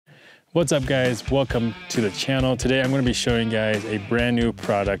What's up guys, welcome to the channel. Today I'm going to be showing you guys a brand new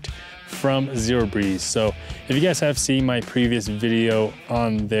product from Zero Breeze. So if you guys have seen my previous video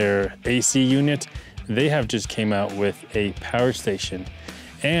on their AC unit, they have just came out with a power station,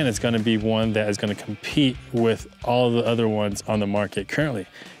 and it's going to be one that is going to compete with all the other ones on the market currently.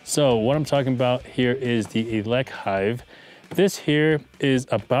 So what I'm talking about here is the Elechive. This here is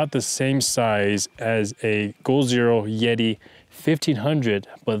about the same size as a Goal Zero Yeti 1500,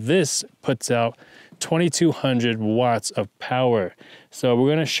 but this puts out 2200 watts of power. So we're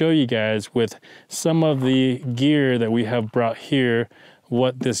going to show you guys with some of the gear that we have brought here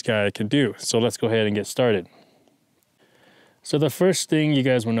what this guy can do. So let's go ahead and get started. So the first thing you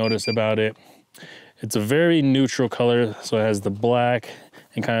guys will notice about it, it's a very neutral color. So it has the black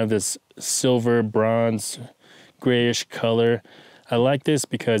and kind of this silver bronze grayish color. I like this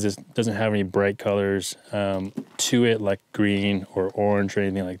because it doesn't have any bright colors to it, like green or orange or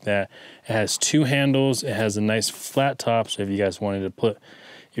anything like that. It has two handles. It has a nice flat top, so if you guys wanted to put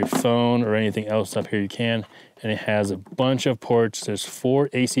your phone or anything else up here, you can. And it has a bunch of ports. There's 4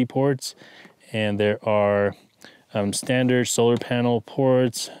 AC ports, and there are standard solar panel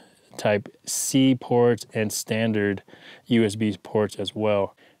ports, type C ports, and standard USB ports as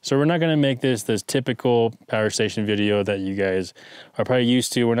well. So we're not going to make this typical power station video that you guys are probably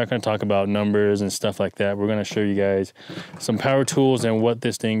used to. We're not going to talk about numbers and stuff like that. We're going to show you guys some power tools and what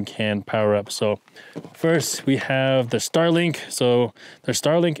this thing can power up. So first we have the Starlink. So the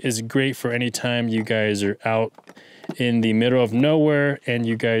Starlink is great for any time you guys are out in the middle of nowhere and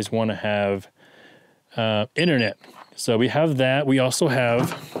you guys want to have internet. So we have that. We also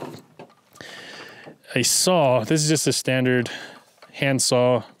have a saw. This is just a standard hand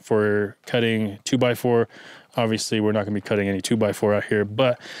saw for cutting 2x4. Obviously, we're not going to be cutting any 2x4 out here,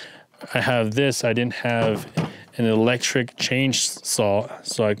 but I have this. I didn't have an electric change saw,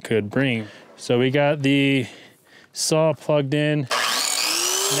 so I could bring. So we got the saw plugged in, and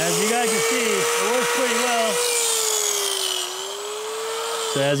as you guys can see, it works pretty well.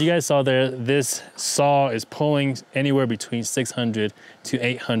 So as you guys saw there, this saw is pulling anywhere between 600 to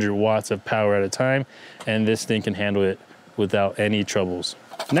 800 watts of power at a time, and this thing can handle it without any troubles.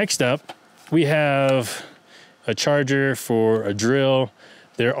 Next up, we have a charger for a drill.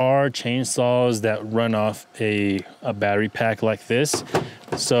 There are chainsaws that run off a battery pack like this.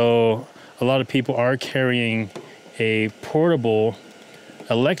 So a lot of people are carrying a portable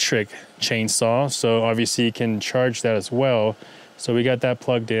electric chainsaw. So obviously you can charge that as well. So we got that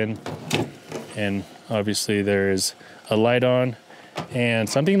plugged in, and obviously there is a light on, and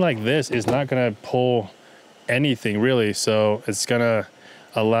something like this is not gonna pull anything really, so it's gonna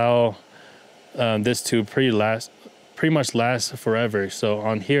allow this to pretty much last forever. So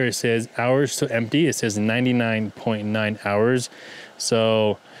on here it says hours to empty. It says 99.9 hours.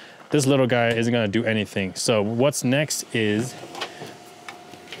 So this little guy isn't gonna do anything. So what's next is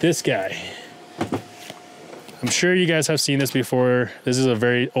this guy. I'm sure you guys have seen this before. This is a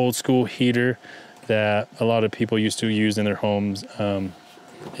very old school heater that a lot of people used to use in their homes,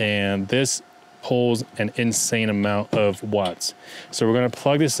 and this pulls an insane amount of watts. So we're going to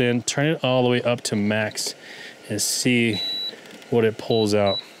plug this in, turn it all the way up to max, and see what it pulls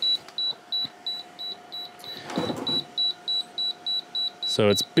out. So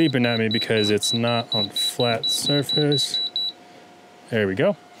it's beeping at me because it's not on flat surface. There we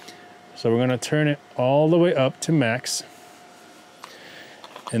go. So we're going to turn it all the way up to max,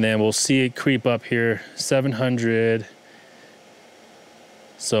 and then we'll see it creep up here, 700.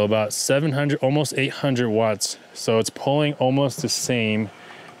 So about 700, almost 800 watts. So it's pulling almost the same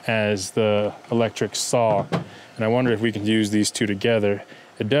as the electric saw. And I wonder if we can use these two together.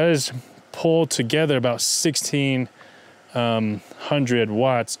 It does pull together about 1600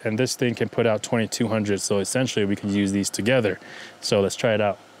 watts, and this thing can put out 2200. So essentially we can use these together. So let's try it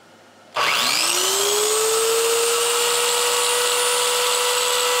out.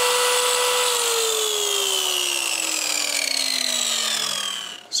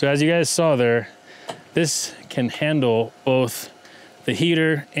 So as you guys saw there, this can handle both the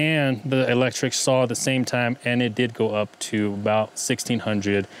heater and the electric saw at the same time, and it did go up to about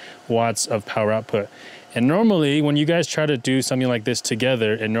 1600 watts of power output. And normally when you guys try to do something like this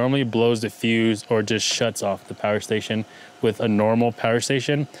together, it normally blows the fuse or just shuts off the power station with a normal power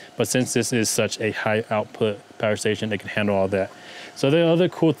station. But since this is such a high output power station, it can handle all that. So the other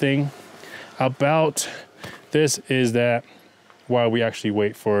cool thing about this is that, while we actually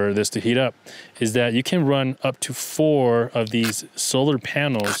wait for this to heat up, is that you can run up to 4 of these solar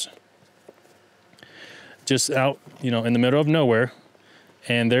panels just out, in the middle of nowhere,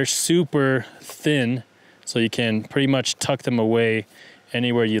 and they're super thin, so you can pretty much tuck them away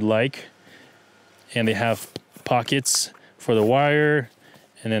anywhere you like. And they have pockets for the wire,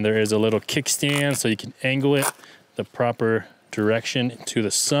 and then there is a little kickstand so you can angle it the proper direction to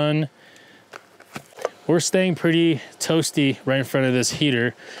the sun. We're staying pretty toasty right in front of this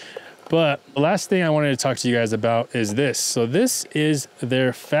heater, but the last thing I wanted to talk to you guys about is this. So this is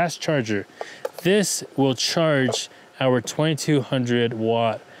their fast charger. This will charge our 2200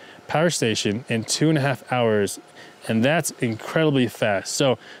 watt power station in 2.5 hours, and that's incredibly fast.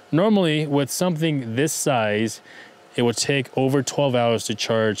 So normally with something this size, it would take over 12 hours to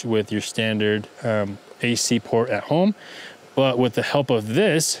charge with your standard AC port at home. But with the help of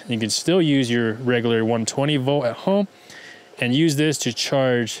this, you can still use your regular 120 volt at home and use this to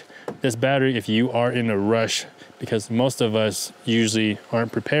charge this battery if you are in a rush, because most of us usually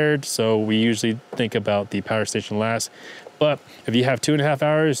aren't prepared. So we usually think about the power station last. But if you have 2.5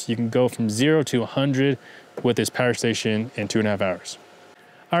 hours, you can go from 0 to 100 with this power station in 2.5 hours.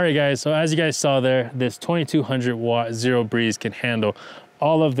 All right, guys, so as you guys saw there, this 2200 watt Zero Breeze can handle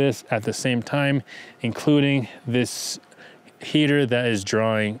all of this at the same time, including this heater that is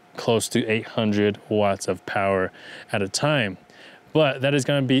drawing close to 800 watts of power at a time. But that is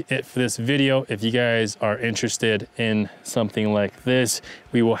going to be it for this video. If you guys are interested in something like this,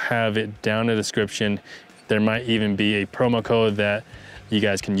 we will have it down in the description. There might even be a promo code that you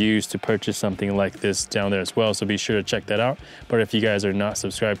guys can use to purchase something like this down there as well. So be sure to check that out. But if you guys are not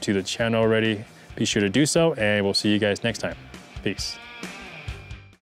subscribed to the channel already, be sure to do so, and we'll see you guys next time. Peace.